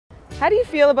How do you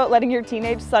feel about letting your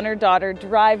teenage son or daughter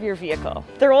drive your vehicle?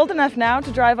 They're old enough now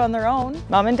to drive on their own.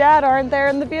 Mom and dad aren't there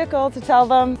in the vehicle to tell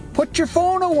them, "Put your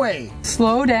phone away."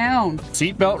 Slow down.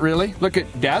 Seatbelt, really? Look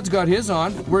at Dad's got his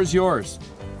on. Where's yours?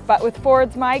 But with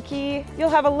Ford's MyKey, you'll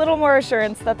have a little more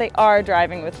assurance that they are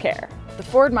driving with care. The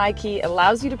Ford MyKey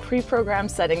allows you to pre-program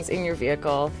settings in your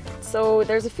vehicle, so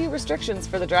there's a few restrictions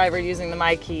for the driver using the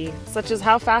MyKey, such as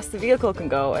how fast the vehicle can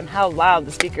go and how loud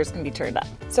the speakers can be turned up.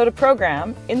 So to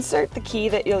program, insert the key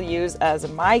that you'll use as a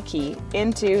MyKey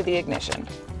into the ignition.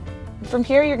 From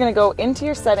here, you're going to go into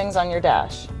your settings on your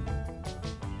dash.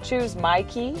 Choose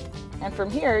MyKey, and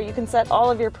from here, you can set all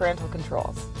of your parental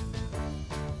controls.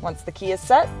 Once the key is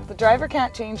set, the driver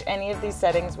can't change any of these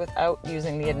settings without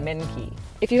using the admin key.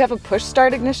 If you have a push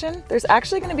start ignition, there's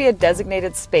actually going to be a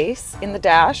designated space in the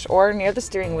dash or near the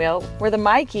steering wheel where the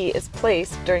MyKey is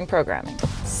placed during programming.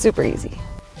 Super easy.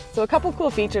 So a couple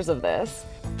cool features of this.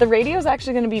 The radio is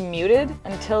actually going to be muted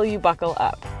until you buckle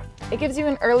up. It gives you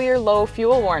an earlier low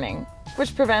fuel warning,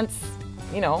 which prevents,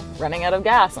 running out of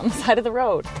gas on the side of the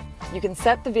road. You can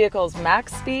set the vehicle's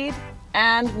max speed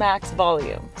and max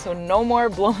volume, so no more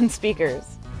blown speakers.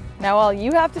 Now all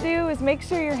you have to do is make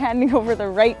sure you're handing over the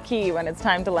right key when it's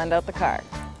time to lend out the car.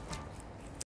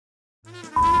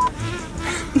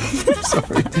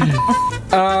 Sorry.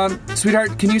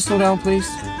 Sweetheart, can you slow down, please?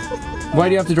 Why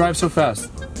do you have to drive so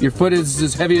fast? Your foot is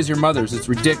as heavy as your mother's. It's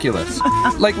ridiculous.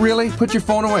 Like, really? Put your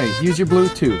phone away. Use your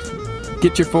Bluetooth.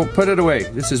 Get your phone, put it away.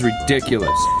 This is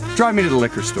ridiculous. Drive me to the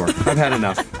liquor store. I've had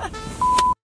enough.